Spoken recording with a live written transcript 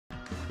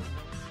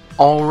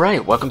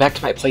Alright, welcome back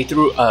to my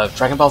playthrough of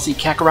Dragon Ball Z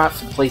Kakarot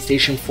for the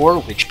PlayStation 4,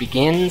 which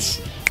begins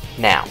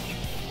now.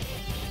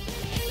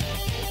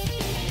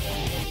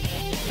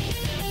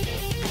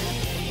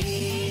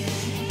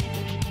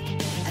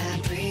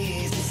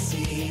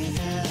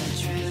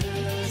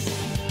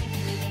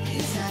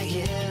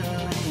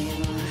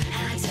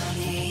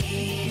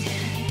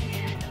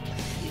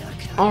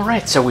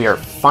 Alright, so we are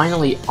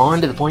finally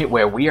on to the point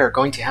where we are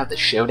going to have the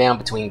showdown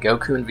between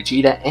Goku and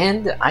Vegeta,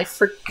 and I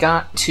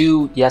forgot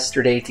to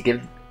yesterday to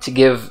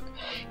give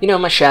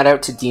my shout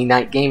out to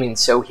D-Night Gaming,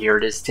 so here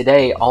it is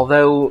today,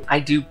 although I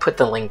do put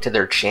the link to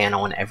their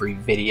channel in every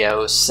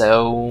video,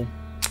 so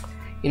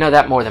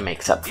that more than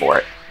makes up for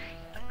it.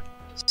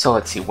 So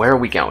let's see, where are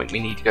we going? We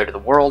need to go to the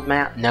world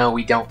map? No,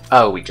 we don't.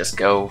 Oh, we just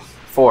go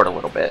forward a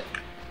little bit.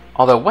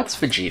 Although, what's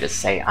Vegeta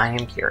say? I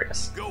am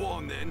curious. Go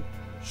on then.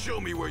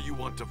 Show me where you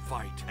want to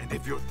fight, and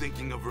if you're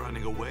thinking of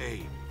running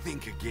away,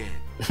 think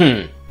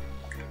again.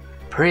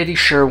 Pretty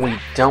sure we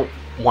don't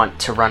want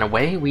to run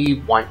away.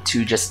 We want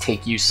to just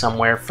take you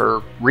somewhere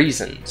for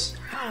reasons.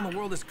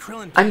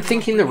 I'm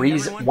thinking the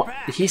reason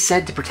he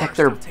said to protect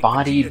their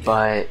body,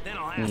 but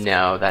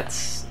no,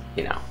 that's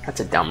that's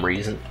a dumb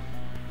reason.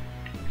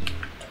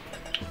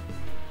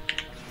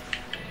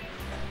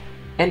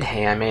 And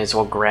hey, I may as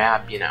well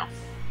grab, oh,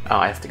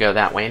 I have to go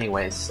that way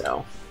anyways,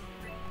 so.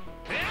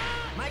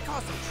 Might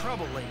cause some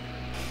trouble later.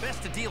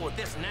 Best to deal with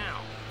this now.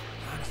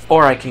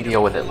 Or I can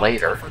deal with it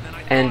later.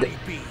 And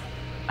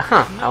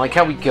I like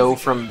how we go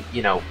from,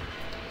 we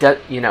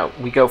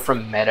go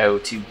from meadow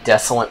to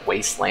desolate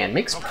wasteland.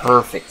 Makes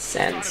perfect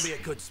sense. Be a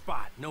good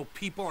spot. No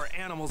people or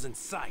animals in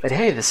sight. But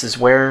hey, this is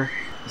where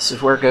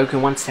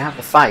Goku wants to have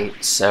the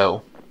fight,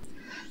 so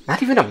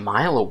not even a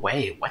mile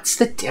away. What's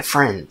the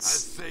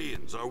difference? As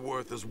Saiyans are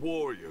worth as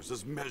warriors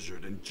as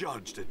measured and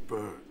judged at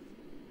birth.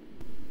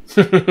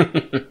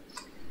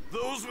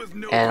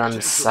 And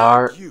I'm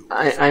sorry,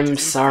 I'm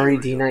sorry,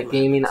 D-Night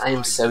Gaming. I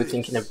am so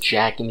thinking of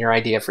jacking your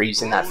idea for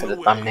using that for the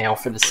thumbnail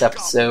for this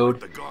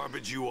episode.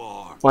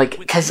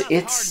 Like, cause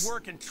it's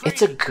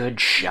a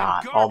good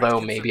shot. Although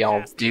maybe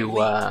I'll do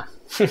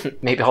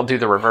maybe I'll do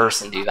the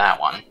reverse and do that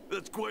one.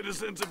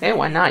 Hey,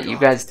 why not? You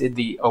guys did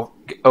the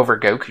over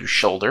Goku's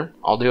shoulder.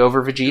 I'll do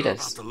over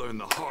Vegeta's.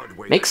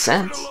 Makes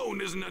sense.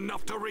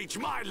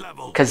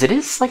 Cause it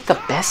is like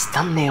the best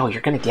thumbnail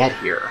you're gonna get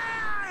here.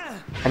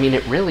 I mean,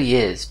 it really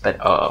is, but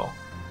oh.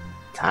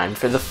 Time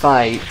for the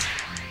fight.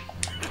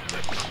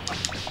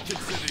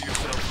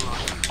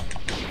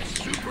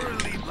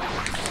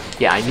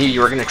 Yeah, I knew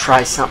you were gonna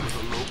try something.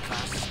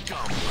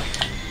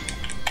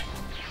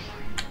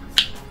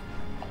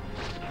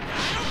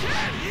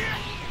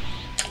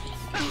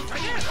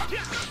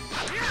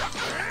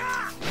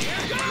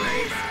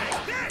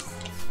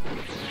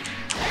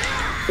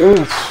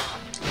 Oof.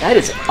 That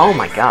is, oh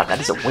my god, that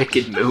is a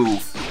wicked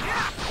move.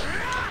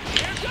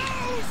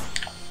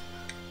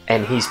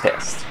 And he's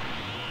pissed.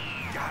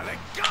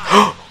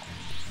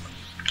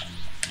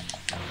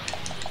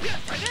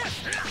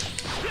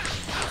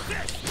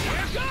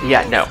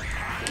 Yeah, no.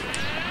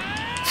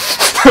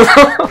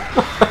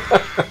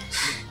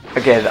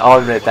 Okay, I'll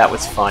admit that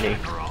was funny.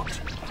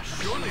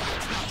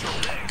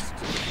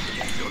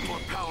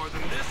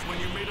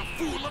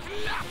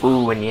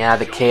 Ooh, and yeah,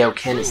 the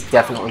Kaioken is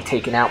definitely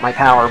taking out my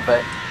power,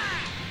 but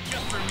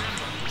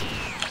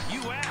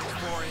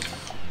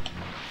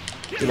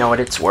you know what,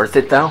 it's worth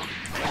it though.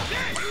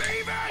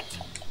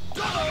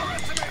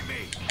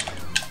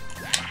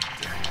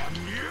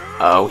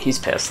 Oh, he's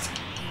pissed.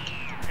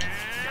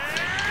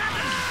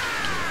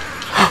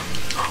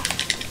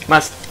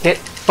 Must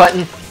hit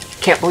button.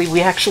 Can't believe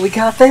we actually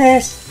got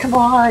this. Come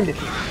on.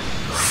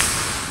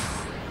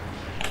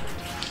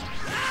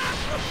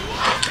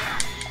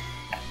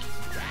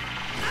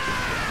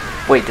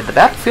 Wait, did the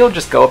battlefield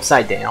just go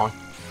upside down?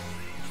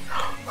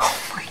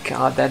 Oh my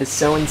god, that is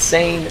so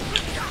insane.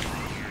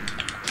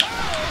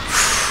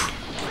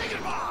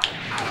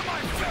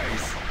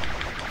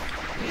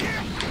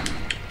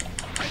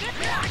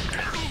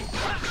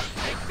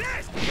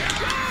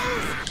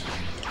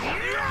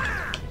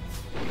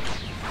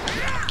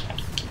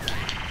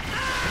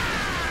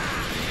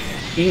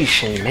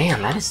 Eesh, and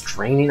man, that is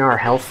draining our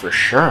health for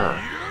sure.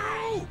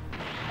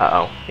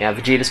 Uh-oh. Yeah,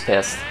 Vegeta's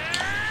pissed.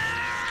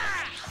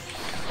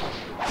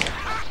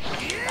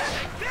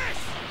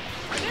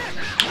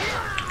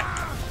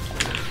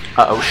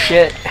 Uh-oh,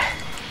 shit.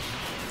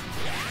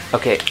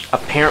 Okay,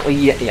 apparently,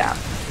 yeah.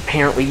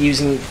 Apparently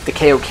using the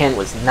Kaioken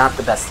was not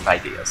the best of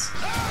ideas.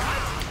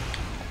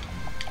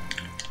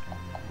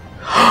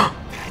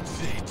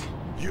 That's it.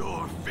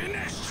 You're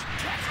finished.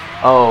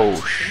 Oh,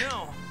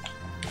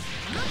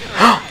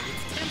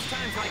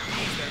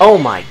 oh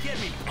my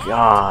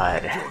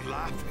god.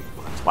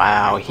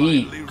 Wow,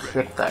 he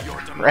ripped the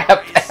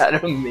crap out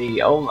of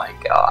me. Oh my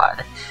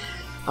god.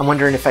 I'm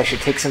wondering if I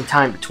should take some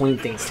time between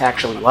things to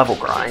actually level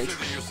grind.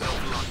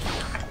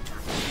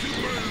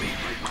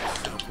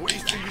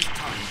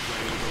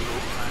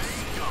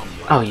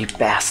 Oh, you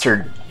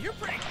bastard.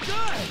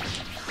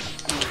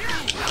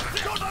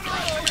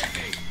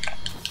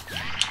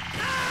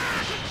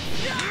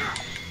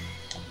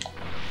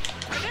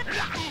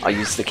 I'll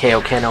use the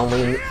Kaioken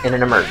only in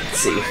an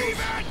emergency.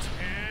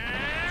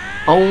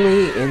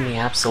 Only in the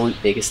absolute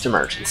biggest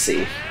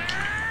emergency.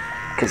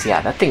 Because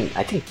yeah, that thing,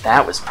 I think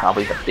that was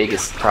probably the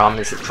biggest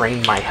problem, is it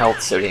drained my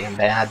health so damn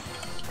bad.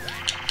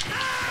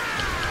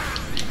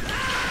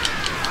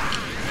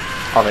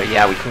 Although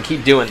yeah, we can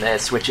keep doing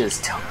this, which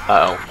is...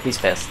 uh-oh, he's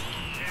pissed.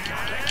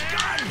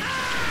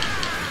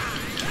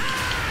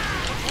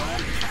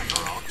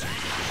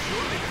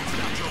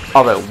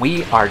 Although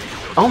we are...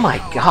 oh my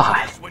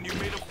god!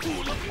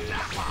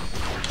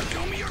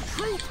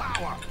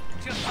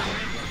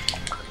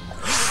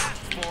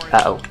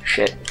 Uh-oh,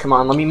 shit. Come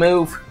on, let me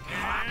move.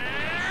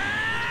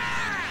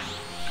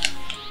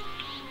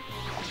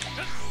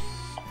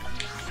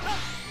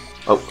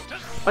 Oh,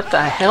 what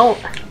the hell?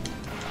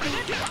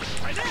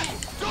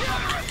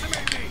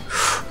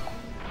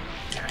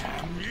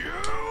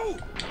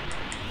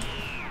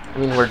 I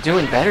mean, we're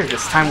doing better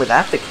this time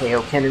without the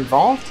Kaioken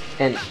involved,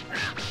 and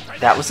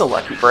that was a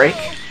lucky break.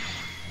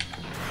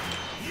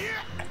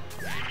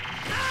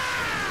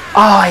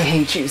 Oh, I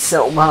hate you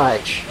so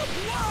much.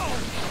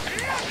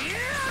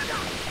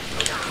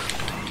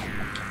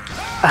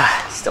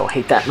 Still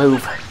hate that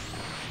move.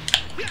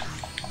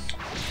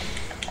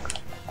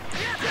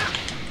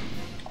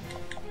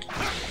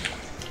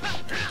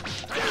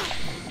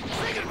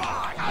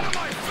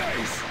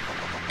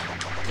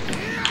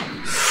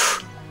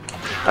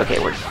 Okay,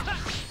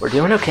 we're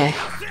doing okay.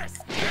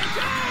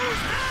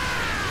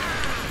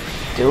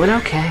 Doing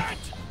okay.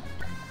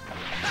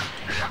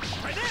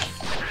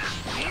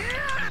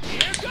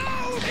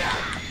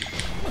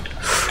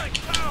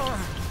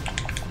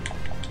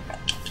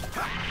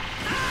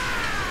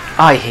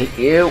 I hate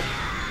you.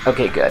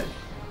 Okay, good.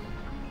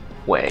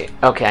 Wait.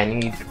 Okay, I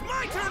need...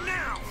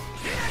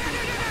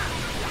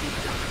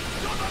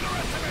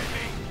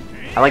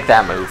 I like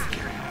that move.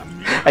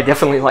 I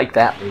definitely like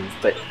that move,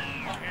 but...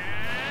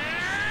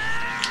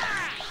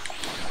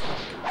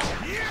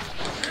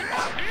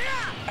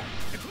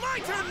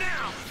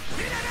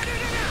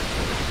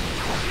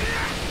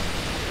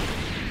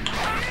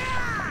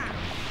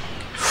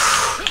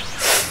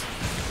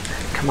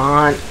 Come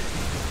on.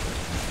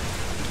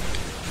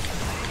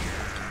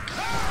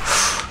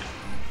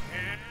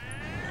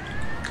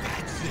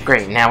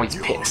 Great, now he's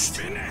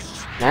pissed.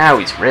 Now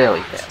he's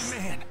really pissed.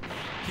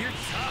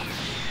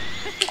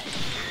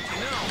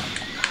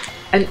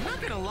 And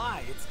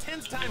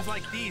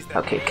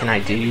okay, can I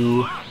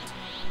do...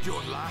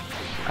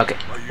 Okay,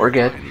 we're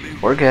good.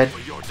 We're good.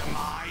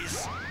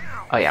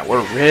 Oh yeah,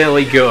 we're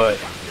really good.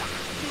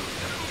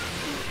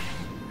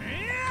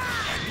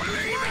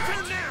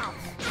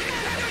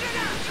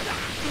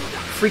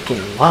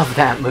 Freaking love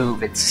that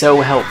move. It's so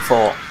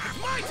helpful.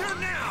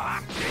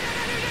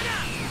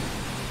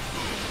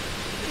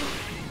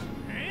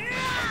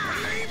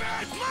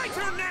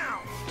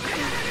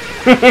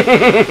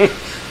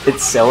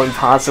 It's so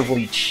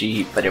impossibly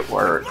cheap, but it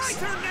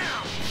works.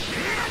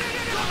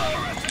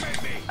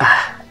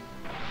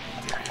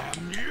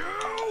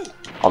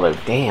 Although,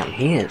 damn,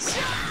 he is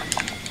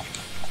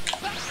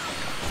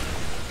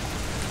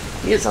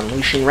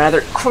unleashing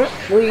rather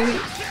quickly.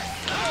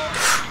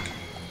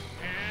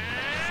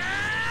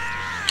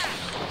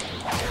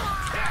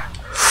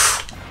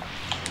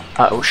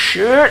 Uh-oh,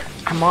 shit!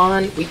 Come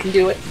on, we can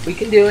do it. We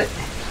can do it.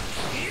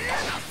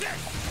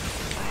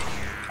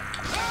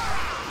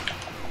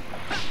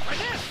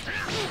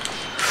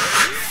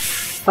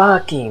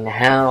 Fucking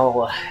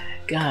hell.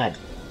 God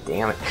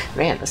damn it.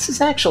 Man, this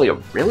is actually a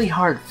really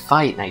hard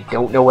fight, and I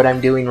don't know what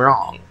I'm doing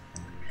wrong.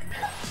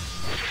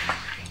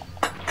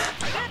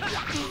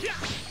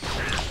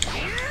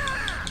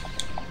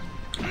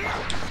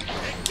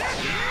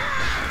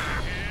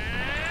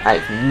 I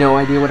have no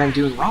idea what I'm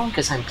doing wrong,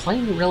 because I'm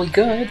playing really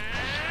good.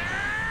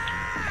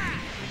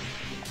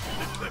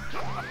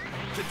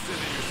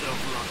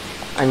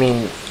 I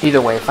mean,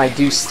 either way, if I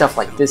do stuff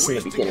like this in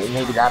the beginning,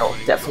 maybe that'll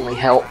definitely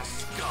help.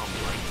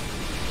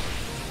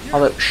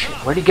 Although, shit,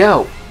 where'd he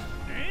go?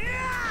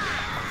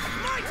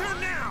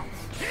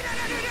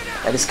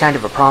 That is kind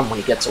of a problem when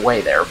he gets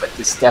away there, but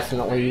this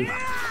definitely...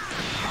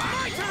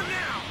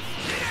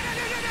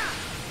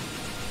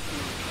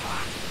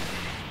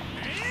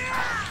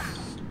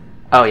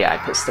 Oh yeah, I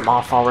pissed him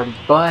off already,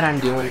 but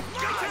I'm doing...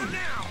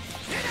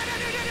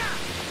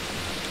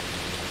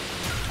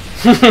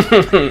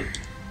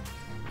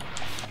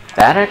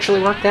 That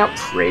actually worked out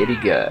pretty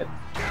good.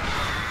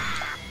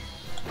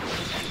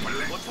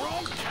 What's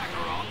wrong,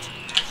 Kakarot?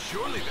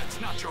 Surely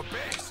that's not your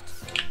best.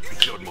 You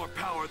showed more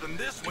power than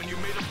this when you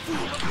made a fool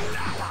of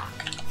Lava.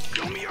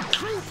 Show me your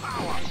true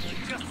power.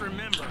 Just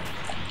remember,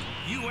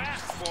 you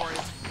asked for it.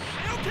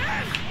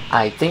 Okay.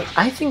 I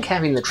think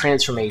having the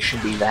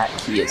transformation be that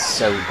key is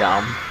so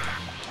dumb.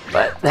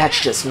 But that's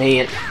just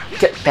me, and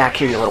get back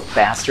here, you little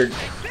bastard.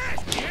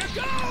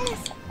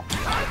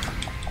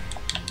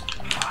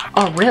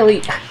 Oh,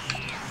 really?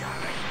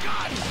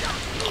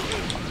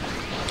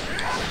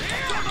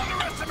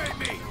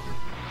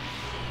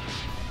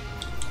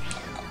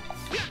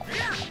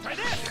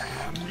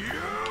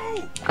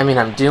 I mean,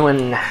 I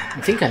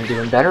think I'm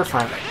doing better if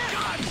I'm...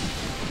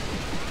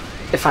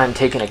 if I'm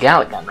taking a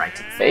Gallic gun right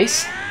to the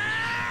face.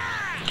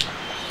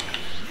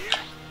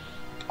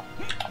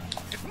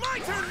 It's my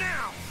turn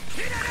now.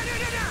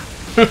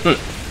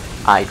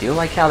 I do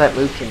like how that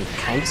move can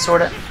kind of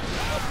sort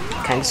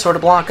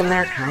of block him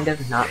there. Kind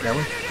of, not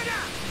really.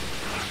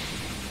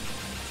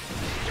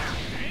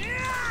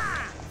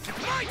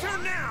 It's my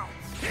turn now.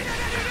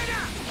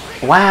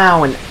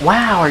 Wow, and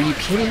wow, are you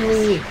kidding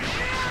me?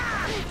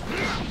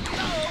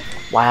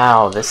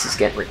 Wow, this is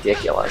getting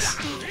ridiculous.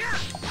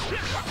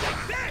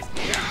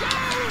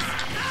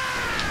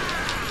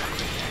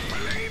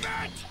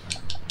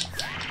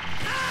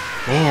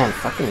 Man,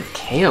 fucking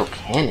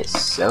Kaioken is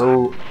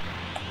so...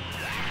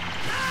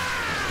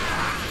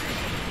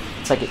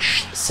 It's like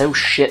it's so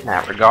shit in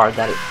that regard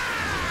that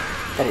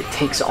it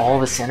takes all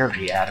this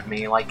energy out of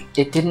me. Like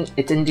it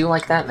didn't do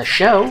like that in the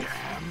show.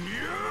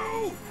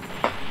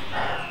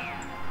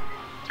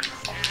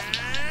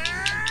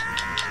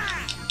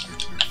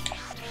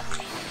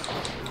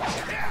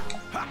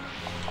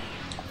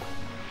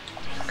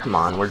 Come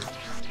on, we're...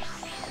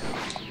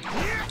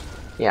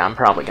 Yeah, I'm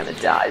probably gonna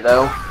die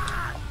though.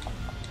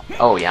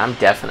 Oh yeah, I'm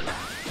definitely...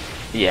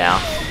 Yeah,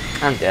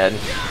 I'm dead.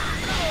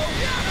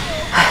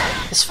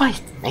 This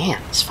fight,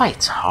 man, this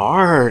fight's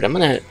hard. I'm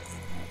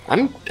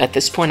at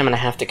this point I'm gonna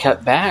have to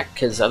cut back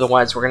because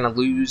otherwise we're gonna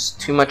lose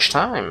too much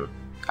time.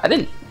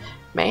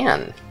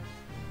 Man,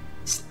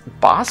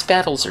 boss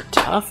battles are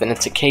tough, and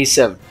it's a case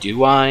of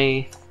do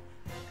I,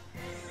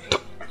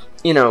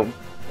 you know,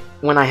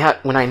 when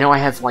I know I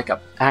have like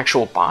a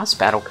actual boss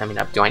battle coming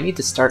up, do I need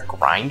to start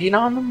grinding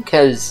on them?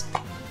 Because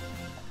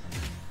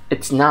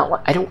it's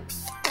not. I don't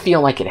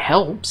feel like it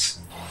helps.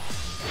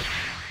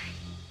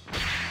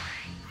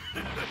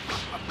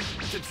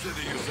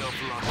 Consider yourself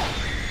lucky.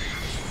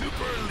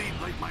 Super elite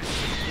like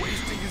myself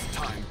wasting his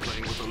time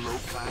playing with a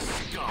low-class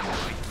scum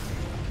like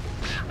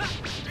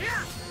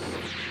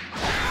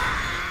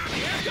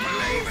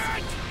believe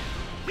it!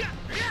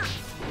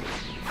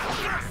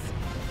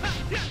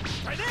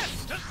 Try this.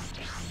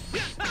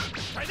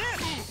 Try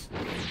this.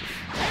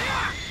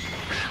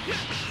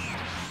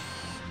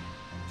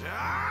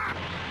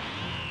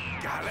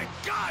 Got a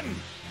gun!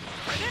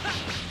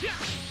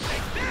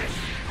 Take this.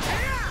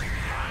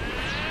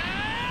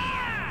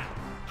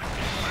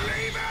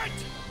 Believe it!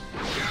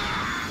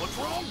 What's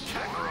wrong,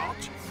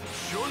 Kakarot?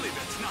 Surely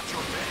that's not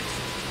your best.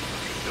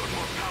 You showed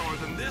more power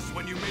than this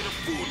when you made a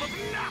fool of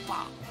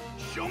Nappa.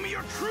 Show me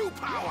your true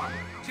power.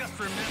 Just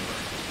remember,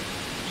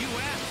 you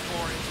asked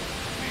for it.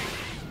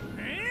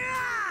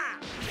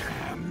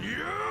 Damn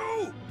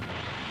you!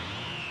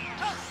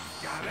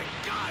 Got a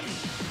gun!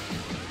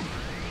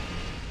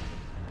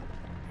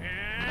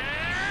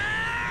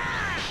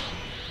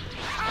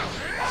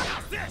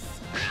 How's this?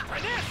 Try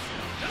this.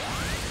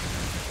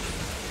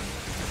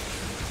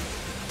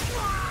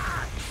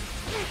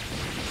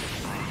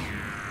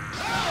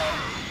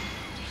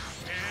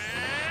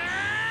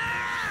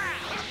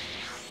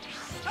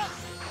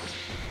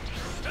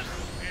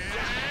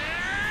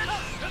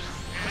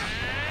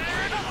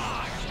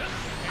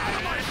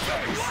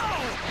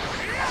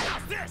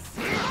 How's this?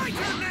 My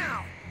turn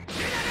now.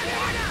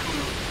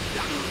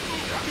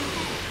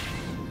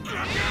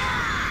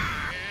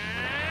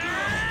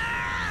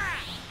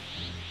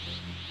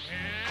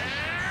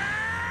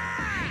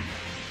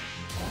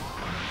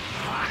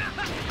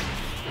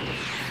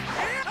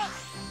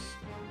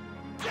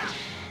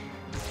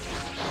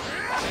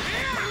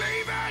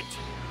 Believe it!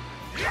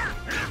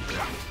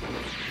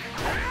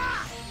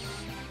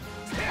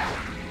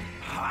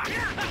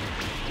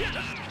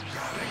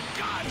 Got a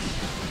gun!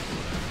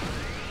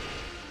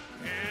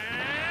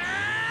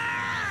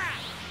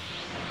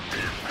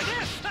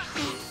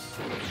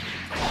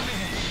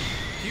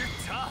 You're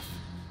tough.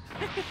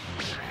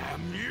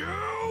 Damn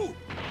you!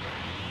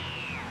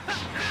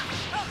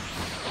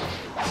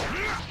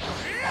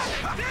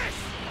 This.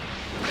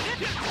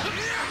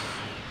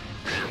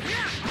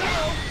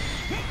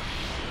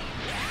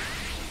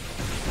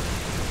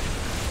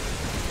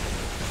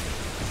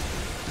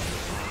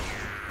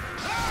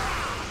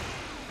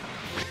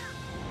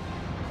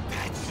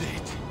 That's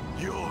it!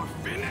 You're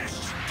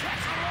finished,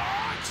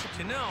 Kakarot!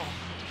 You know,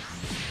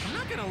 I'm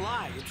not gonna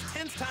lie, it's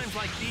tense times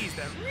like these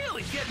that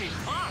really get me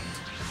pumped.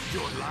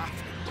 You're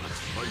laughing, but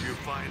are you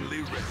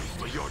finally ready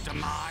for your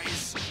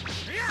demise?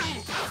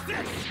 How's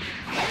this?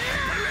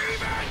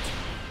 Believe it!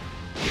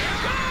 Here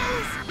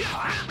goes!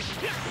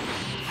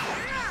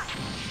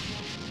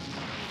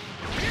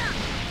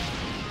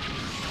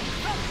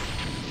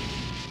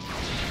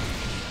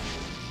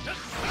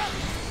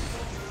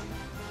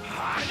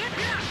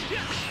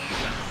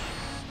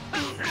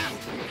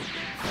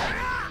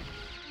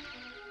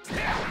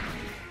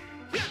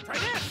 Try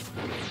this.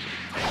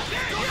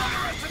 Don't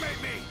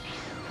underestimate me!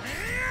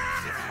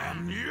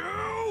 Damn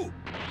you!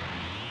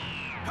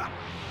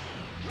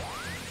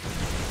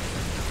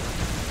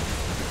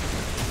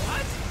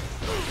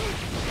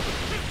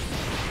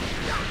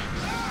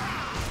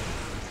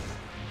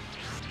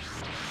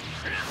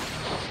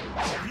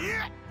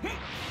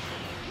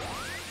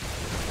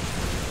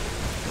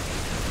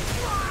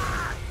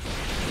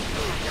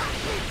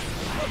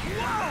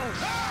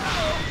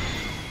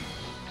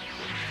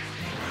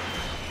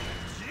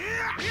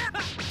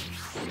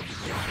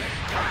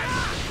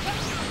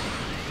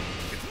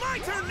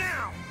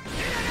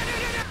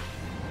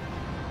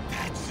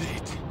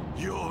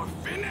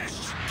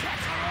 finished,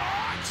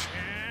 Kakarot!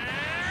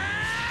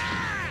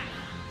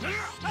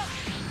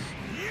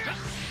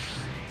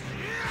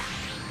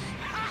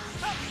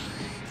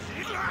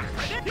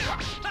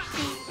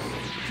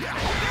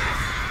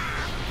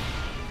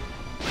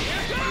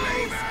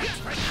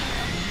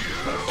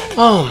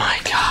 Oh my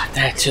god,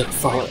 that took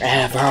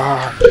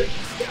forever.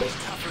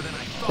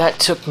 That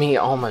took me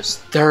almost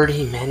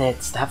 30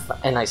 minutes,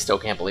 and I still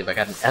can't believe I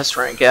got an S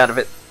rank out of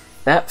it.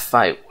 That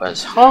fight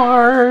was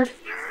hard.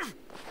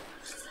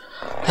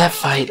 That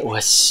fight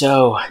was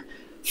so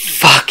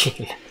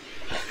fucking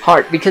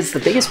hard, because the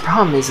biggest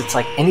problem is it's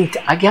like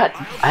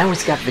I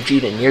always got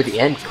Vegeta near the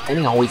end, but then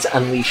he always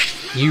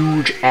unleashed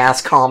huge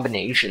ass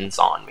combinations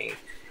on me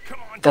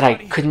that I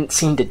couldn't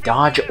seem to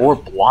dodge or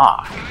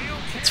block.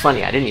 It's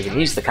funny, I didn't even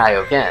use the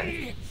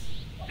Kaioken.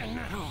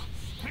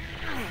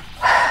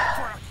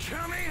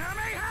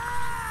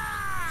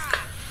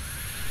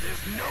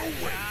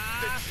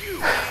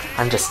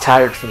 I'm just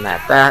tired from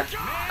that.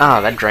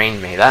 That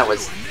drained me. That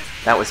was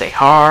a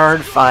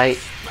hard fight.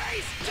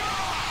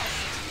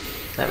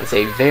 That was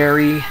a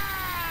very,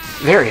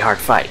 very hard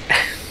fight.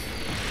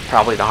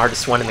 Probably the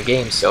hardest one in the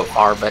game so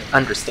far, but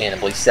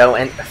understandably so.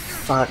 And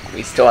fuck,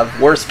 we still have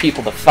worse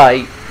people to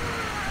fight.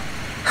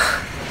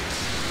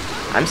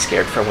 I'm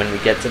scared for when we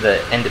get to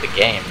the end of the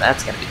game.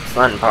 That's gonna be the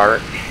fun part.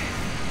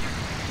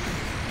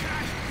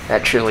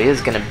 That truly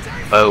is gonna...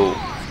 Oh.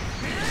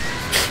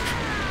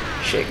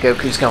 Shit,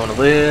 Goku's going a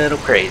little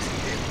crazy.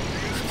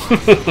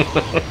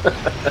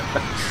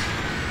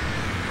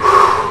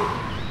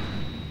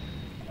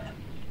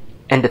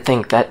 And to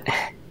think that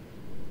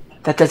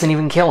doesn't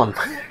even kill him.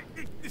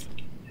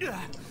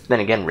 Then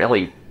again,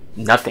 really,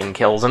 nothing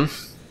kills him.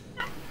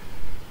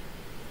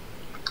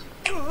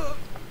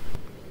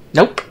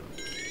 Nope.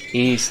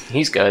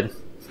 He's good.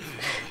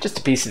 Just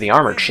a piece of the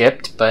armor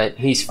chipped, but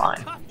he's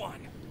fine.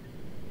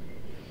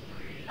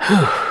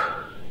 Whew.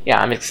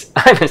 Yeah, I'm as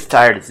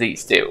tired as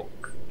these two.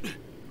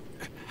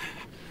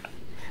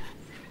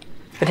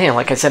 But hey,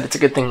 like I said, it's a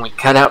good thing we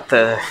cut out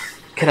the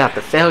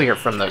failure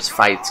from those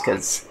fights,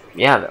 because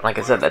yeah, like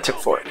I said, that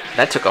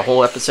took a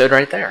whole episode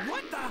right there.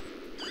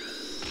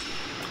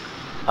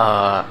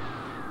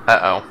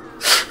 Uh-oh.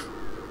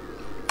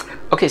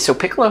 Okay, so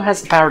Piccolo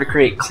has the power to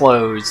create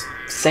clothes.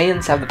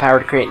 Saiyans have the power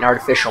to create an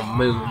artificial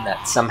moon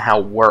that somehow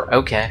works.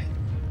 Okay.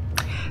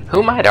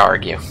 Who might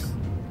argue?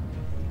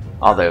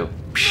 Although,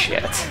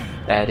 shit,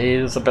 that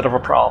is a bit of a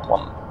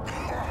problem.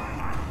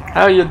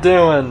 How you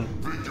doing?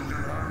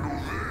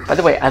 By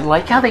the way, I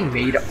like how they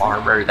made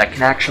armor that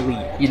can actually,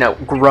 you know,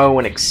 grow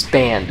and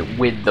expand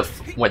with the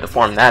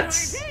form.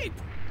 That's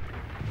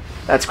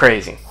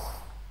crazy.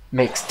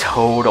 Makes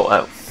total...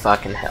 Oh,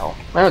 fucking hell.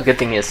 Well, good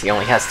thing is he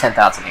only has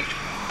 10,000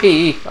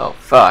 HP. Oh,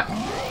 fuck.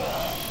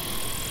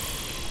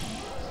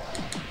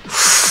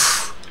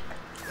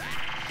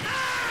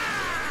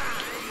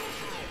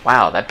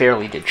 Wow, that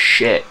barely did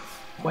shit.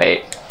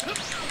 Wait.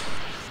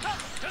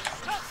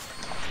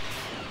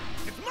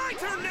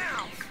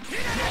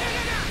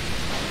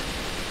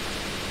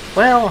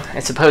 Well, I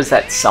suppose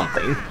that's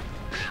something.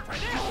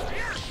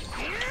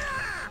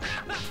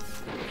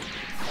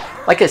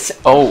 Like I said...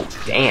 Oh,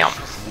 damn.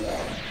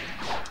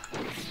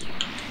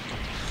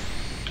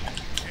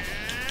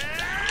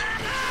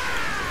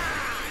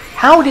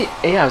 How did...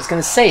 Yeah, I was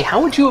gonna say,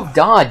 how would you have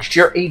dodged?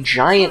 You're a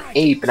giant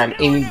ape, and I'm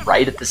aiming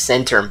right at the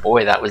center, and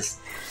boy, that was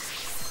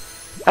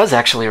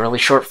actually a really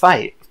short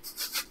fight.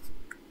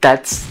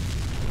 That's...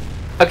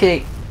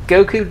 Okay,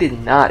 Goku did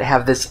not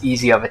have this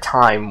easy of a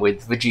time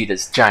with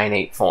Vegeta's giant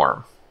ape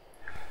form.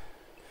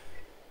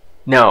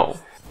 No.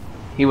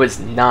 He was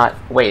not...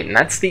 Wait, and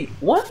that's the...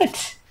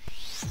 What?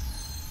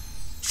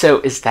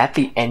 So, is that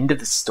the end of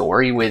the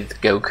story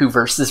with Goku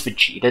versus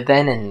Vegeta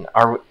then? And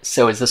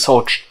so is this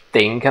whole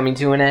thing coming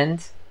to an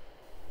end?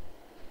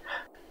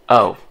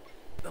 Oh.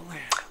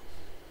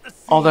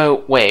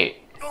 Although, wait.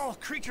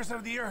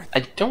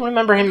 I don't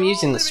remember him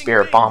using the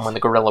Spirit Bomb when the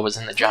gorilla was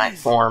in the giant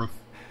form.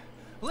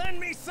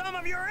 Lend me some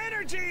of your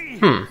energy.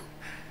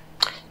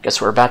 Guess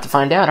we're about to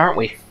find out, aren't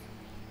we?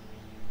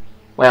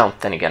 Well,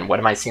 then again, what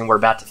am I saying we're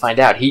about to find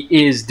out? He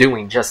is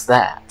doing just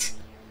that.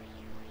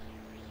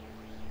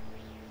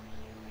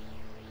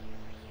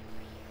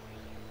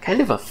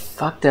 Kind of a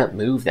fucked up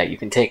move that you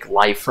can take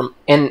life from,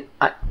 and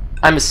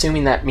I'm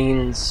assuming that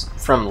means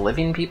from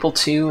living people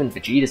too, and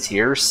Vegeta's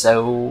here,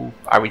 so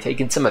are we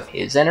taking some of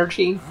his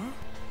energy?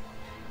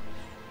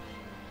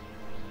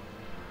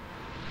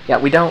 Yeah,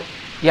 we don't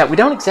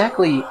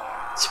exactly...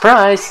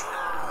 Surprise!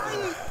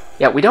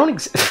 Yeah, we don't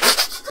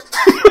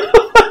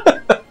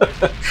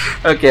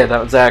Okay,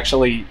 that was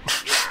actually...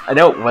 I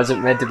know it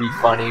wasn't meant to be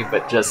funny,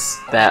 but just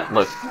that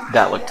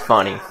looked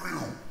funny.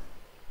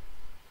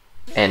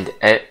 And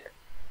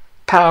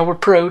power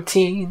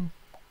protein.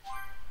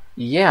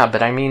 Yeah,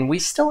 but I mean, we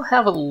still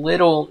have a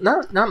little,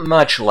 not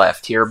much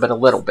left here, but a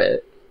little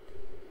bit.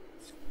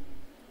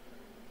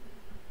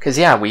 Because,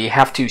 yeah, we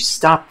have to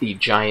stop the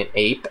giant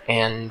ape,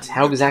 and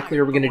how exactly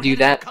are we going to do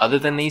that, other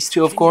than these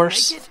two, of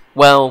course?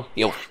 Well,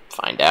 you'll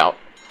find out.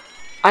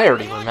 I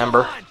already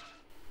remember.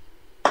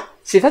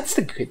 See, that's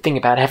the good thing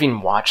about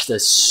having watched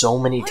this so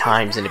many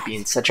times and it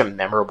being such a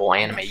memorable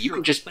anime. You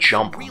can just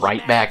jump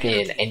right back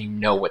in and you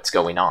know what's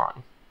going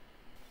on.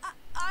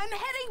 I'm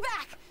heading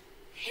back.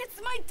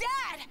 It's my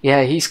dad.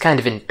 Yeah, he's kind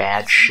of in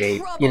bad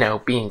shape, you know,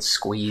 being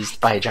squeezed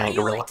by a giant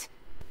gorilla.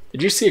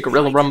 Did you see a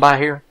gorilla run by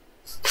here?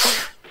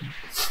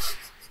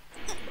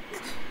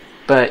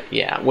 But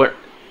yeah,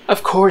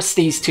 of course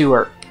these two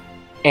are,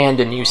 and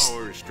a new,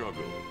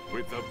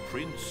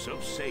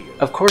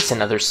 of course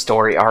another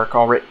story arc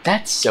already.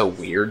 That's so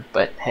weird,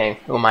 but hey,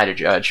 who am I to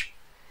judge?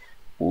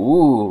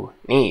 Ooh,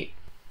 neat.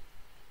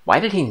 Why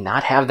did he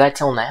not have that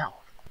till now?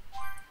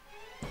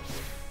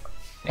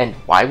 And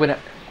why would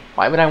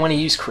I want to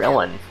use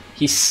Krillin?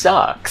 He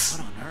sucks.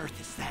 What on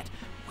earth is that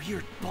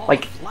weird ball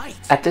Like, of light?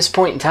 at this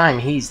point in time,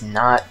 he's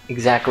not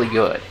exactly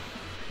good.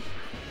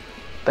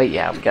 But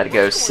yeah, we gotta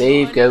go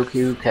save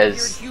Goku,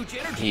 because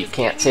he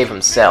can't save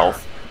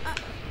himself.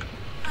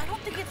 I don't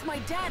think it's my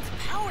dad's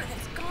power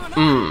that's gone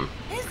off,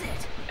 is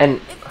it? And,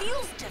 It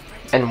feels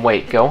different. and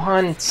wait,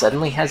 Gohan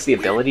suddenly has the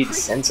ability to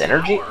sense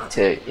energy?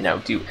 To, you know,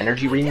 do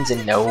energy readings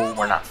and know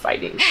we're not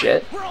fighting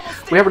shit?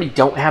 We already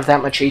don't have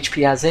that much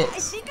HP as I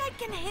is. think I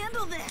can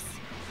handle this.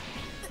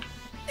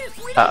 If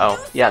we don't Uh-oh,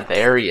 do yeah, something,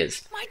 there he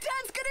is. my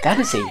dad's gonna That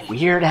is a die.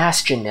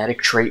 weird-ass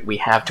genetic trait we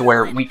have to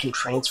where we can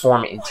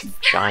transform into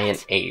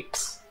giant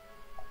apes.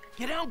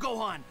 Get down,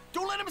 Gohan!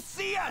 Don't let him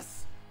see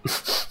us!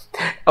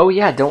 Oh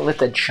yeah, don't let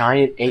the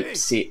giant ape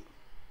see...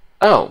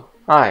 Oh,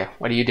 hi,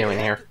 what are you doing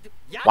here?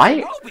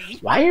 Why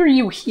are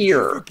you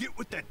here? Forget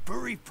what that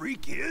furry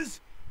freak is?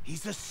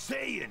 He's a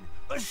Saiyan!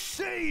 A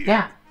Saiyan!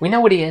 Yeah, we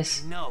know what he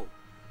is. No.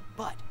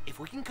 But if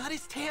we can cut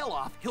his tail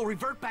off, he'll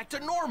revert back to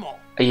normal.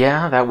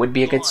 Yeah, that would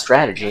be a good Gohan,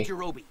 strategy.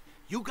 Yajirobe,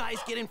 you guys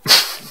get in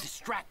front and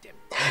distract him.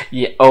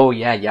 Yeah, oh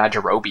yeah,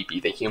 Yajirobe be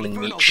the human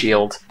meat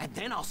shield. And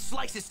then I'll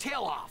slice his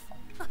tail off.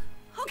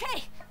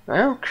 Okay.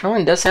 Well,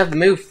 Krillin does have the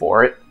move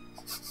for it.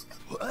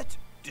 What?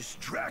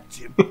 Distract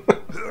him?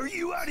 Are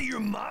you out of your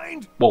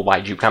mind? Well,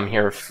 why'd you come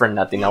here for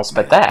nothing else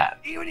but that?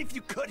 Even if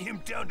you cut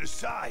him down to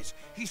size,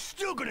 he's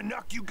still gonna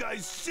knock you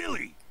guys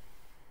silly.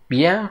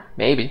 Yeah,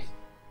 maybe.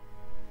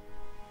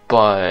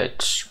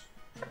 But,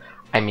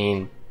 I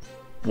mean,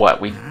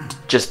 what, we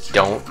just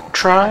don't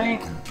try?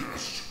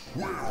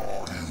 Over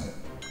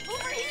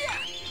here.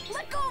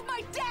 Let go of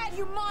my dad,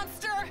 you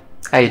monster.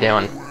 How you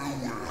doing?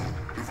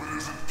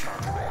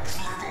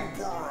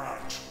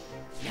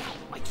 Now,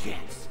 my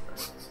chance.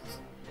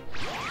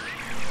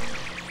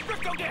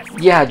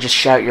 Yeah, just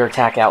shout your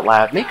attack out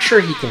loud. Make sure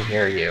he can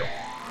hear you.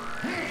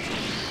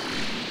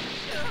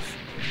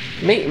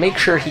 Make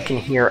sure he can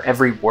hear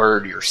every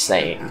word you're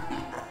saying.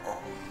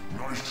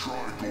 Nice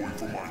try going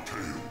for my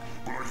tail,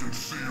 but I can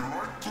see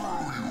right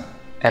through you.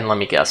 And let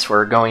me guess,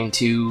 we're going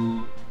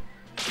to...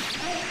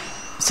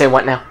 Say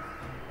what now?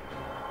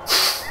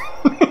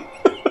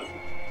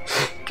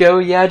 Go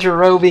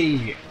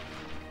Yajirobe!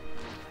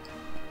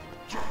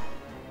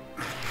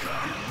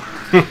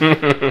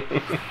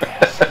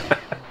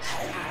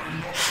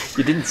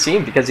 You didn't see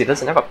him because he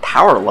doesn't have a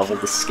power level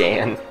to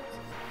scan.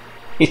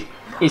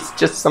 He's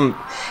just some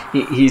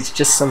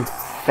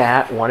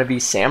fat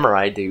wannabe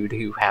samurai dude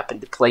who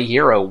happened to play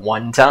hero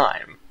one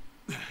time.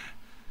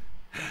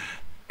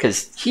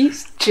 Cause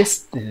he's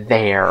just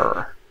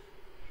there.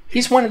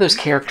 He's one of those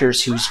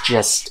characters who's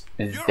just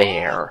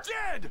there.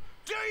 Dead!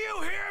 Do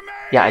you hear me?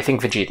 Yeah, I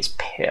think Vegeta's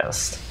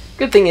pissed.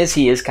 Good thing is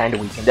he is kind of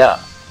weakened up.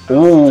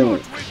 Ooh.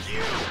 With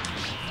you.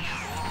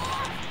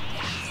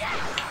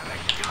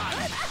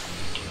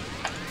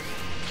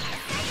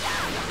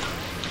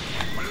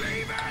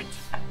 Believe it!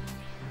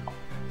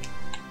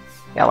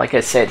 Yeah, like I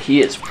said,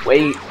 he is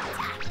way...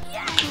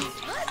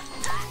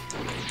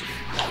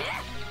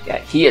 Yeah,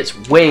 he is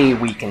way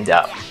weakened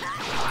up.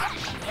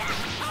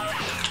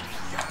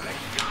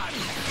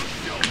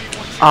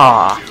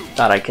 Ah,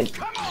 thought I could...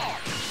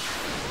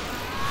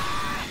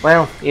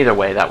 Well, either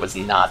way, that was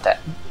not that...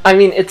 I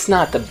mean, it's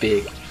not the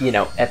big, you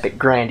know, epic,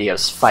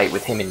 grandiose fight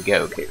with him and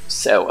Goku,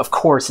 so of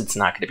course it's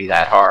not going to be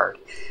that hard.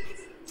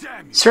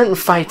 Certain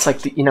fights,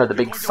 like, the, you know, the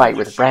big fight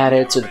with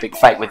Raditz, or the big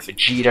fight with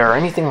Vegeta, or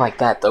anything like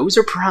that, those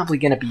are probably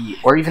going to be...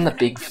 Or even the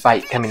big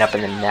fight coming up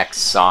in the next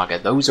saga,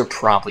 those are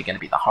probably going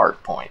to be the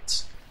hard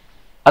points.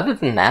 Other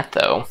than that,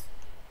 though...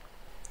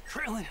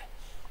 Krillin,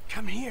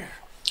 come here.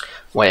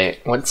 Wait,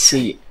 let's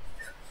see...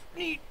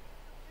 Need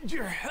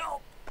your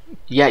help.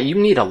 Yeah, you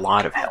need a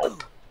lot of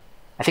help.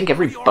 I think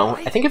every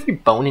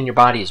bone in your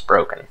body is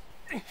broken.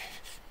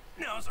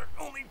 Now's our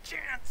only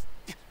chance.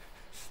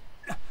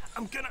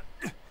 I'm gonna...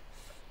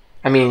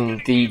 I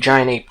mean, the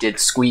giant ape did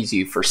squeeze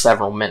you for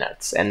several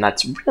minutes, and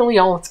that's really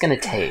all it's gonna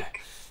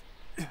take.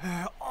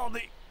 All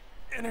the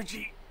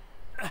energy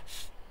I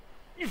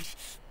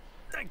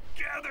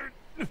gathered.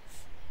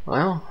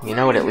 Well, you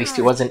know what, at least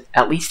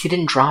he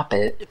didn't drop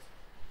it.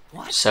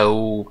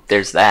 So,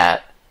 there's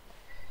that.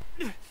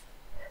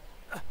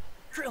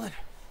 Krillin,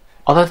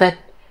 Although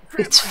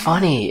it's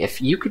funny, if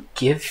you could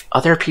give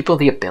other people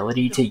the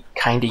ability to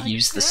kinda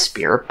use the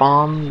spirit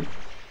bomb,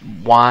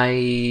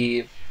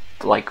 why,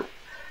 like,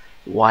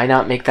 Why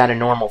not make that a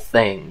normal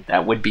thing?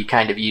 That would be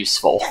kind of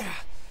useful.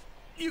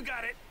 You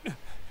got it.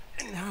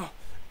 And now,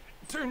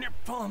 turn your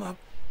palm up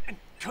and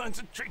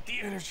concentrate the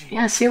energy.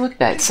 Yeah, see, look at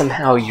that.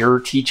 Somehow you're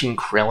teaching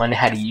Krillin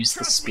how to use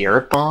the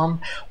Spirit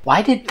Bomb.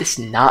 Why did this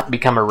not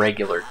become a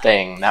regular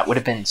thing? That would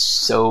have been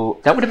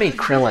so... That would have made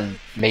Krillin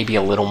maybe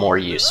a little more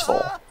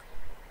useful.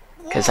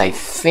 Because I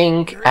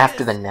think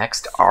after the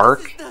next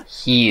arc,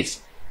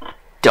 he's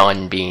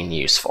done being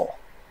useful.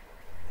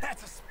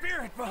 That's a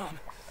Spirit Bomb.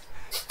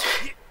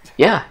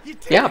 Yeah,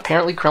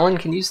 apparently Krillin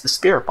can use the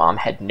Spirit Bomb,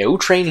 had no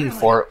training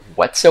for it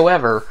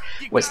whatsoever,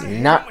 was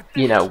not,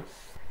 you know,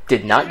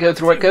 did not go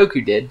through what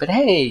Goku did, but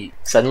hey,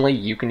 suddenly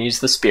you can use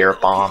the Spirit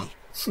Bomb.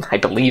 I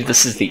believe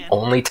this is the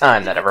only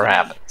time that ever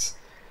happens.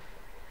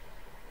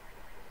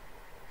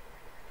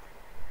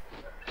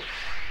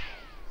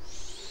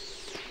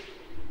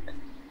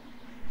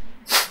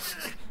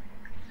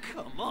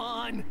 Come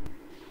on.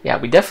 Yeah,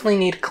 we definitely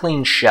need a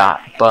clean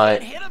shot,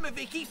 but... Hit him if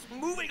he keeps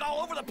moving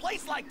all over the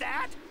place like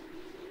that.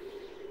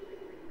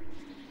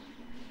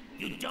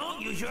 You don't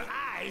use your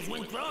eyes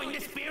when throwing the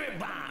Spirit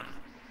Bomb.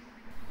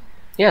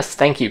 Yes,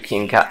 thank you,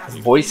 King Ka.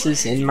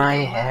 Voices in my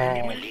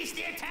head. Release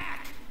the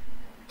attack.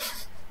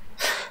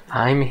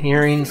 I'm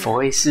hearing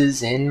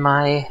voices in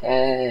my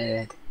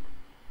head.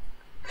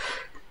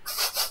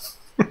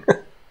 I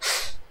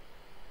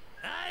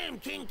am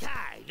King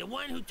Kai, the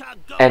one who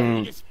taught Goku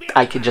And the Spirit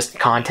I could just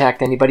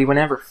contact anybody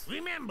whenever.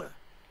 Remember,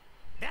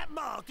 that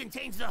ball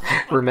contains the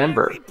hope of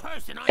Remember, every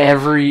person on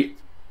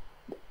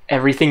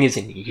everything is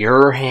in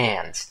your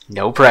hands.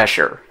 No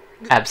pressure.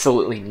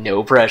 Absolutely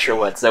no pressure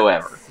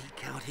whatsoever.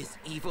 Seek out his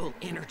evil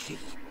energy.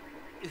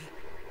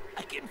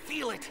 I can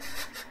feel it.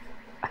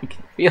 I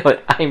can feel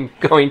it. I'm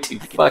going to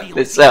fuck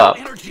this up.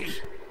 Energy.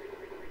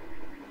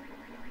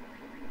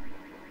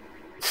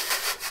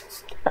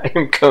 I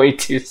am going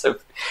to...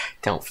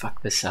 Don't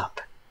fuck this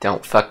up.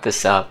 Don't fuck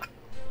this up.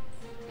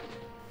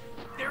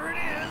 There it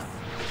is.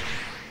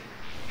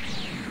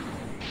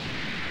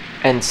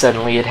 And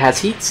suddenly it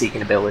has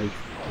heat-seeking ability.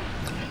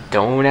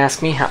 Don't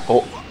ask me how...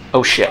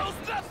 Oh shit.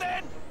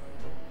 Nothing.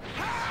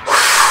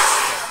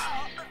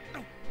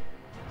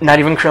 Not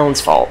even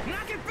Krillin's fault.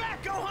 Knock it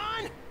back,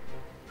 Gohan.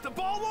 The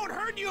ball won't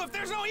hurt you if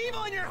there's no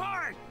evil in your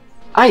heart.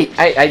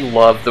 I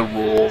love the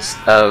rules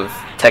of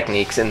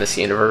techniques in this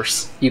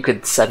universe. You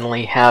could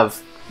suddenly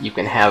have... You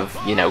can have,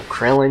 you know,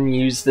 Krillin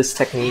use this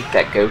technique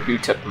that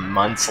Goku took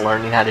months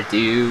learning how to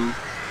do.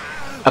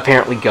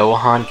 Apparently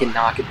Gohan can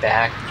knock it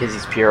back because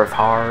he's pure of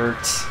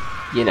heart.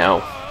 You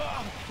know,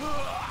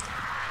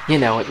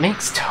 it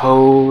makes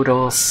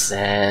total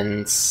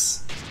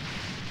sense.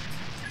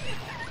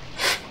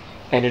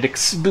 And it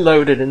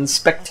exploded in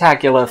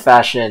spectacular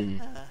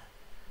fashion.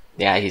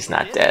 Yeah, he's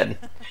not dead.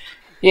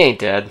 He ain't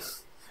dead.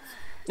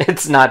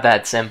 It's not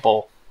that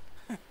simple.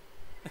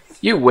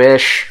 You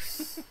wish.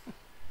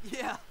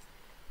 Yeah.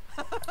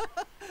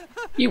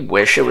 You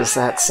wish it was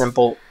that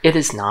simple. It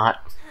is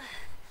not.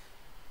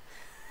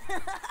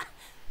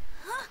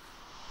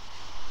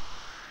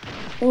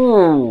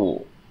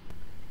 Ooh.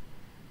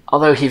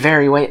 Although he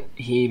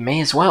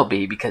may as well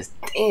be, because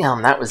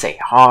damn, that was a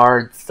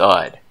hard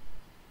thud.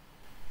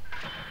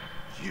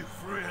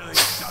 You've really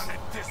done it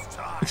this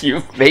time.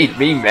 You've made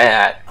me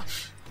mad.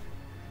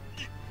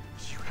 You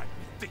had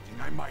me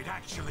thinking I might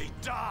actually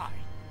die.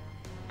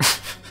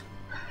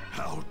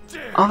 How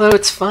dare Although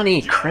it's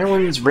funny,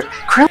 Krillin's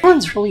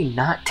really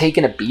not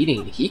taking a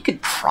beating. He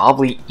could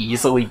probably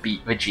easily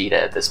beat Vegeta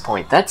at this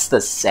point. That's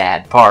the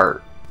sad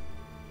part.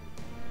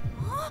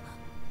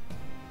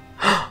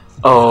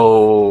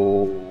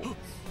 Oh.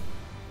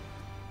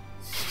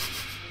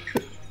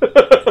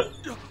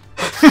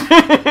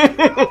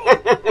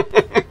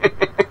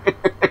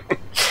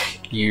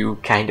 You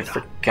kind of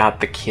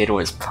forgot the kid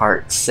was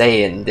part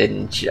Saiyan,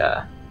 didn't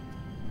ya?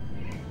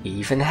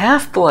 Even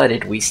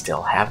half-blooded, we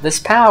still have this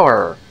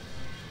power.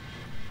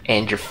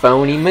 And your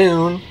phony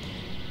moon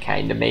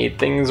kinda made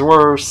things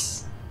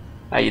worse.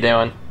 How you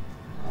doing?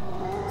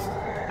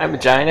 I'm a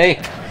giant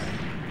ape.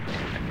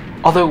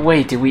 Although,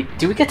 wait, do we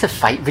get to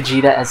fight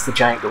Vegeta as the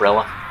giant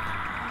gorilla?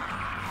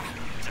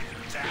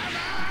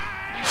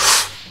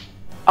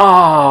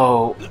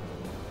 Oh.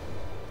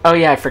 Oh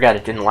yeah, I forgot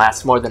it didn't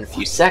last more than a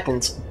few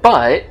seconds,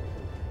 but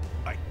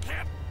I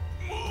can't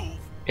move.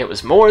 it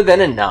was more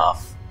than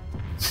enough.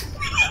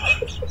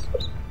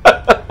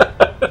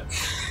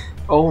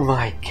 Oh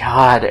my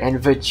god, and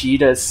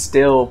Vegeta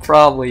still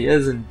probably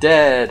isn't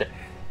dead.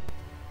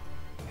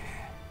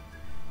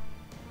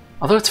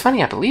 Although it's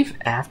funny, I believe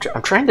after...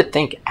 I'm trying to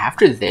think,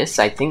 after this,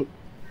 I think...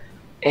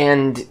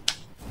 And...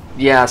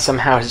 yeah,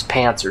 somehow his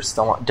pants are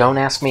still on. Don't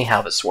ask me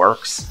how this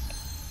works.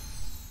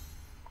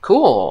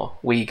 Cool.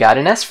 We got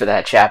an S for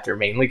that chapter,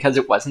 mainly because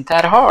it wasn't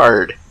that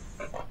hard.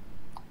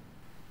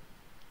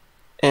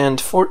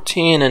 And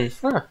 14 and...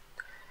 huh.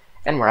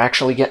 And we're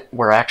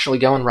actually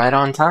going right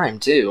on time,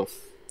 too.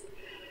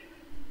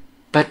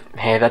 But,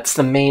 hey, that's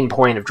the main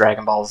point of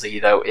Dragon Ball Z,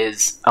 though,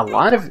 is a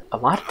lot of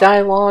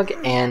dialogue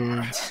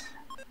and...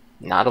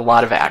 not a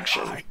lot of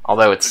action,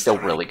 although it's still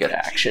really good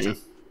action.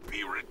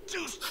 Be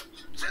reduced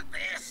to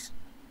this.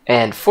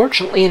 And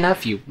fortunately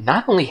enough, you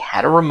not only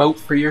had a remote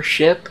for your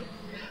ship,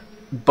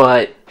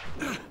 but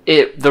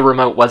the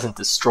remote wasn't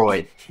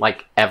destroyed,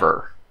 like,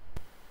 ever.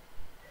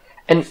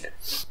 And,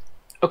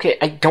 okay,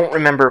 I don't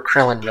remember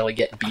Krillin really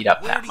getting beat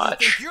up that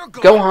much.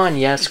 Gohan,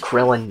 yes.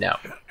 Krillin, no.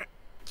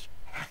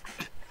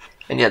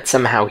 And yet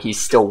somehow he's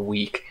still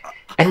weak.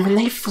 And when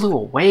they flew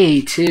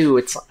away, too,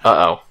 it's like,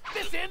 uh-oh.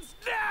 This ends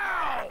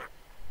now!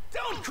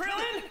 Don't,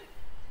 Krillin!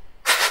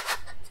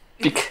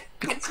 Because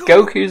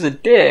Goku's a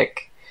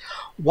dick.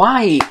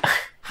 Why?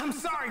 I'm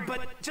sorry,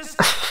 but just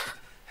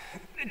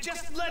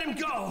let him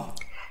go.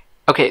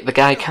 Okay, the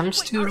guy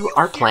comes to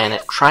our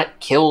planet,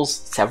 kills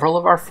several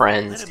of our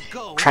friends,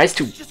 tries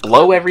to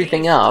blow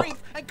everything up.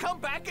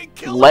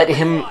 Let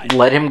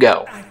him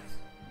go.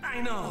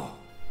 I know.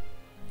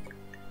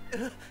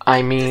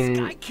 I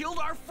mean,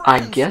 I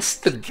guess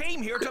the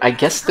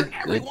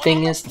good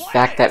thing is the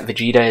fact that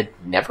Vegeta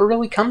never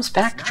really comes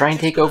back to try and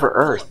take over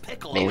Earth,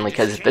 mainly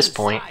because at this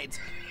point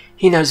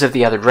he knows of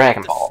the other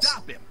Dragon Balls.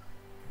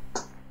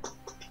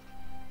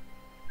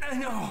 I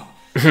know.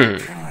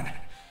 Krillin.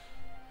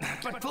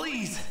 But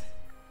please,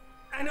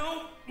 I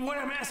know what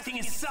I'm asking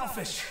is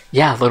selfish.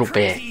 Yeah, a little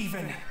bit.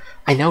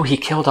 I know he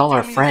killed all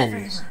our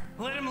friends,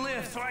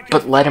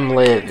 but let him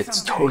live.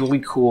 It's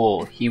totally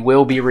cool. He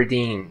will be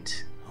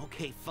redeemed.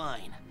 Okay,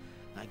 fine.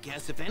 I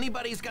guess if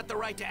anybody's got the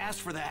right to ask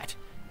for that,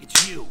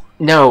 it's you.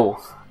 No,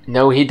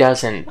 he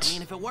doesn't. I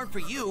mean, if it weren't for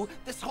you,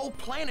 this whole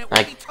planet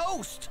would be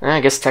toast. I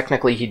guess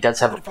technically he does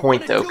have a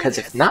point, though, because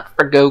if not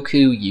for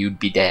Goku, you'd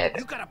be dead.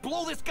 You gotta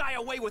blow this guy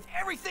away with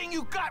everything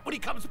you got when he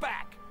comes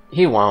back.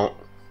 He won't.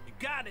 You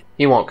got it.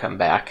 He won't come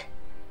back.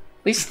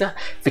 At least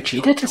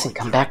Vegeta doesn't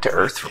come back to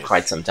Earth for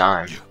quite some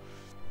time.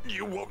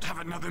 You won't have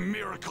another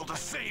miracle to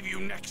save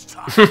you next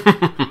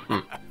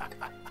time.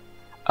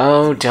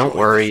 Oh, don't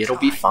worry, it'll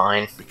be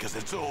fine. Because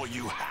it's all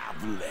you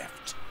have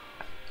left.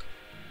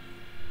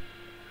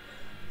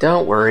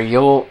 Don't worry,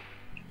 it'll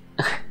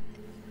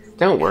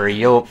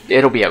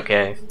be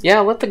okay. Yeah,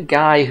 let the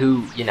guy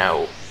who, you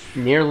know,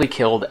 nearly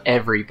killed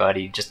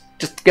everybody just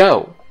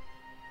go.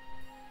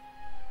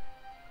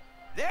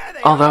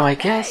 Although I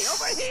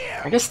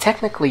guess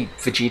technically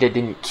Vegeta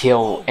didn't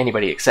kill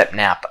anybody except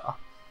Nappa.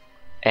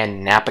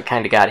 And Nappa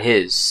kinda got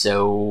his,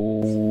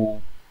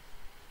 so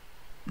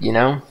you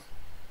know?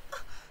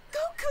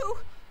 Goku,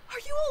 are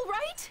you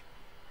alright?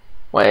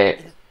 Wait.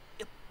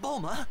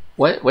 Bulma?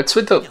 What's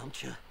with the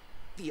Yamcha,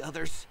 the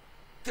others,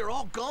 they're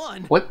all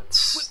gone.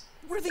 what's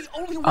We're the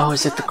only ones Oh,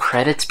 is it the left.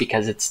 credits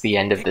because it's the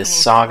end of this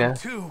saga?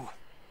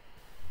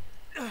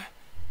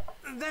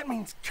 That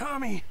means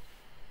Kami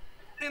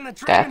and the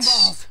Dragon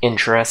That's Balls.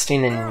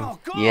 interesting, and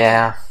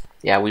yeah,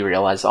 we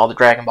realize all the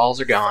Dragon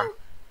Balls are gone.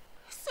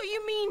 So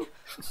you mean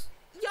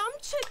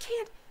Yamcha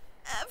can't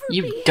ever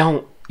You be...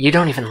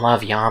 don't even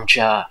love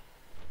Yamcha.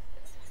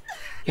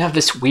 You have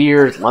this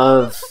weird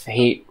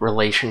love-hate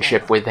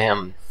relationship with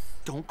him.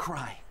 Don't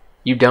cry.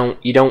 You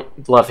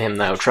don't love him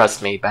though,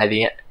 trust me. By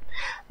the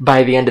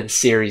end of the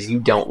series, you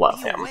don't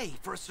love him.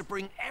 For us to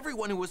bring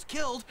everyone who was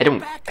killed I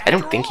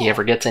don't think he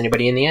ever gets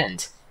anybody in the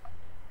end.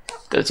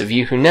 Those of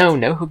you who know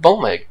who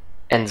Bulma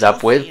ends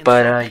up with,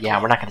 but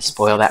yeah, we're not going to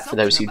spoil that for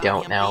those who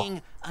don't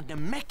know. A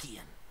Namekian.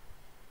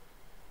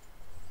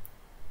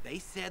 They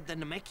said the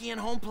Namekian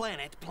home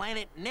planet,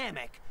 Planet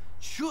Namek,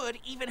 should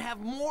even have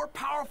more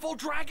powerful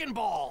Dragon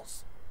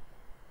Balls.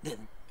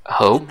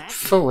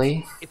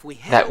 Hopefully,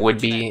 that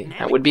would be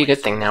a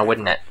good thing now,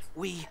 wouldn't it?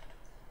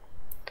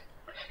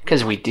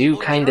 Because we do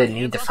kind of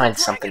need to find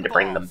something to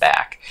bring them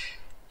back.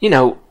 You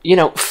know,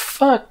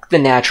 fuck the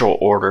natural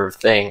order of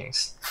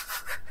things.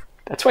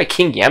 That's why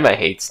King Yemma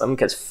hates them,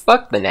 because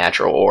fuck the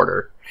natural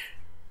order.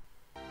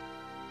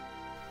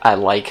 I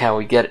like how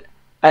we get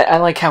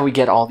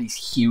all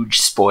these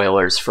huge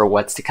spoilers for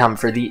what's to come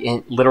for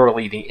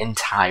literally the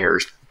entire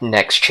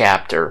next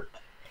chapter.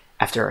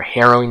 After a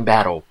harrowing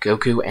battle,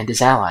 Goku and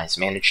his allies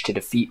manage to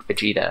defeat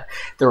Vegeta.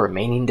 The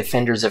remaining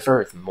defenders of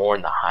Earth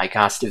mourn the high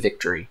cost of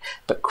victory,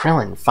 but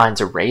Krillin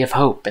finds a ray of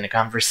hope in a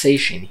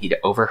conversation he'd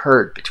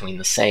overheard between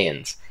the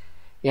Saiyans.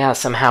 Yeah,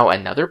 somehow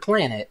another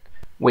planet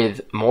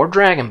with more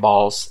Dragon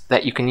Balls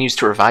that you can use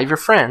to revive your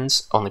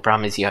friends, only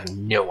problem is you have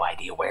no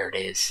idea where it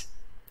is.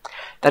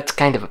 That's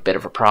kind of a bit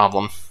of a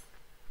problem.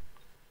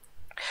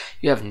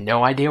 You have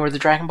no idea where the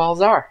Dragon Balls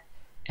are.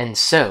 And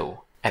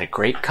so, at a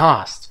great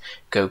cost,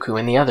 Goku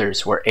and the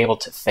others were able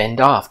to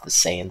fend off the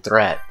Saiyan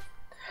threat.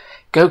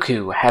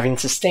 Goku, having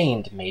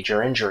sustained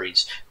major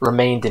injuries,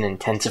 remained in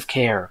intensive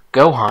care.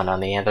 Gohan, on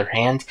the other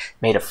hand,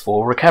 made a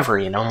full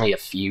recovery in only a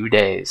few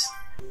days.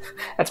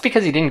 That's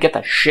because he didn't get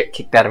the shit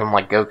kicked out of him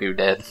like Goku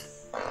did.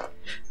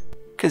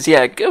 Cause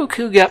yeah,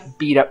 Goku got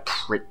beat up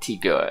pretty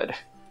good.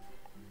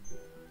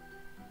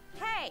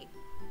 Hey!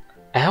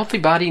 A healthy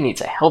body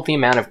needs a healthy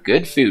amount of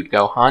good food,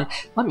 Gohan.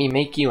 Let me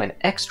make you an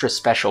extra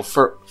special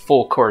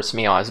full course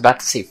meal. I was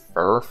about to say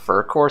fur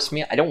course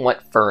meal. I don't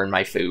want fur in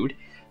my food.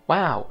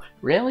 Wow,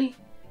 really?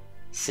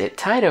 Sit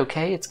tight,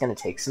 okay? It's gonna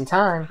take some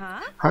time.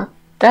 Huh?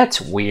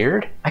 That's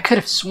weird. I could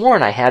have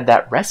sworn I had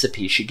that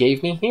recipe she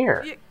gave me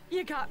here.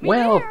 You got me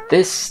Well, there.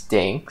 this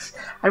stinks.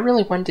 I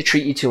really wanted to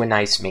treat you to a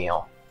nice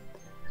meal.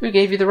 Who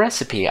gave you the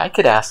recipe? I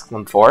could ask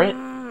them for it.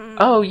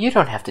 Oh, you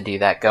don't have to do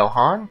that,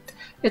 Gohan.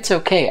 It's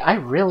okay, I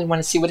really want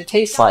to see what it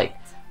tastes like.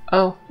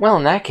 Oh, well,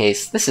 in that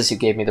case, this is who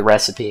gave me the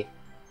recipe.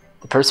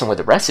 The person with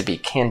the recipe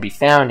can be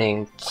found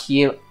in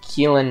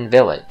Keelan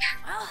Village.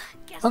 Well,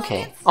 guess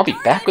Okay, I'll be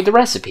back with the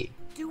recipe.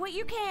 Do what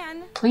you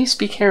can. Please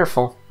be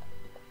careful.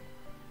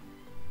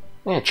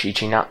 Yeah,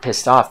 Chi-Chi not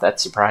pissed off,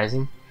 that's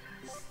surprising.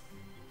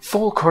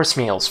 Full course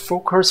meals. Full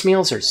course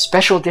meals are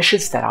special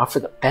dishes that offer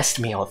the best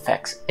meal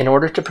effects. In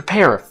order to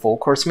prepare a full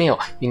course meal,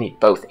 you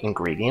need both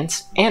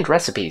ingredients and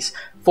recipes.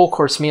 Full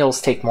course meals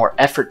take more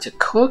effort to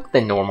cook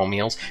than normal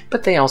meals,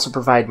 but they also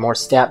provide more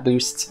stat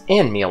boosts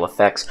and meal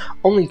effects.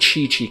 Only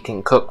Chi-Chi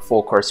can cook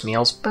full course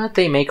meals, but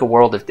they make a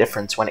world of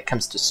difference when it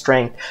comes to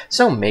strength,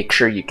 so make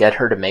sure you get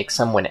her to make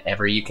some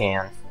whenever you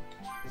can.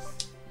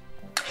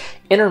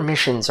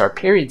 Intermissions are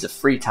periods of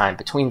free time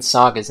between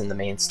sagas in the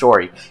main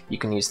story. You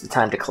can use the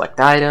time to collect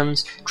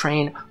items,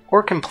 train,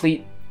 or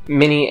complete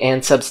mini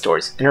and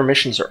sub-stories.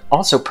 Intermissions are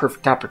also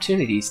perfect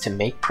opportunities to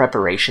make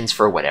preparations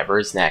for whatever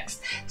is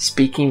next.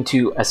 Speaking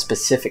to a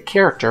specific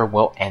character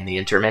will end the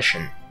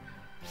intermission.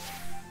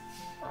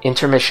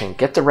 Intermission.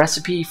 Get the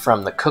recipe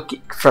from the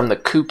cookie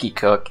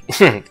cook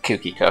in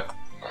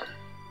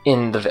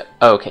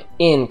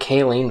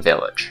Kaleen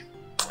Village.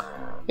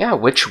 Yeah,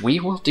 which we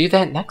will do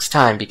that next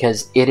time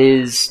because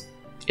it's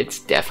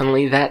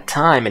definitely that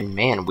time, and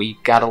man, we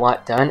got a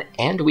lot done,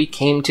 and we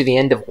came to the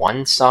end of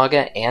one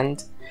saga,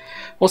 and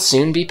we'll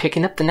soon be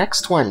picking up the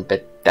next one,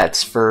 but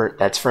that's for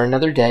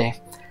another day.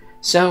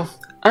 So,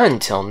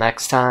 until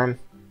next time,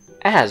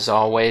 as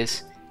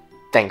always,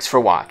 thanks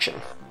for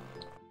watching.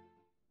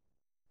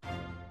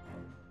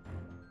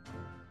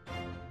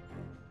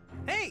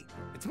 Hey,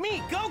 it's me,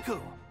 Goku!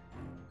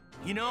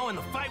 You know, in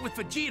the fight with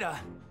Vegeta,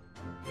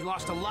 we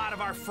lost a lot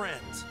of our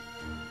friends.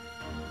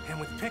 And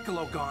with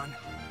Piccolo gone,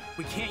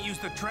 we can't use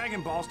the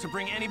Dragon Balls to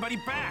bring anybody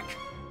back.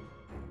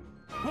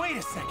 Wait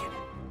a second.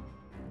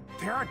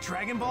 There are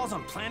Dragon Balls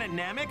on planet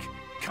Namek?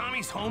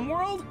 Kami's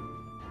homeworld?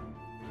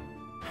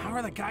 How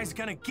are the guys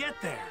gonna get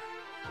there?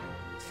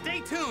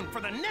 Stay tuned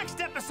for the next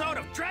episode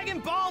of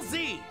Dragon Ball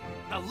Z!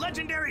 The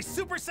legendary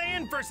Super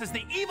Saiyan versus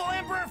the evil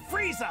Emperor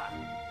Frieza!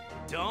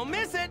 Don't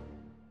miss it!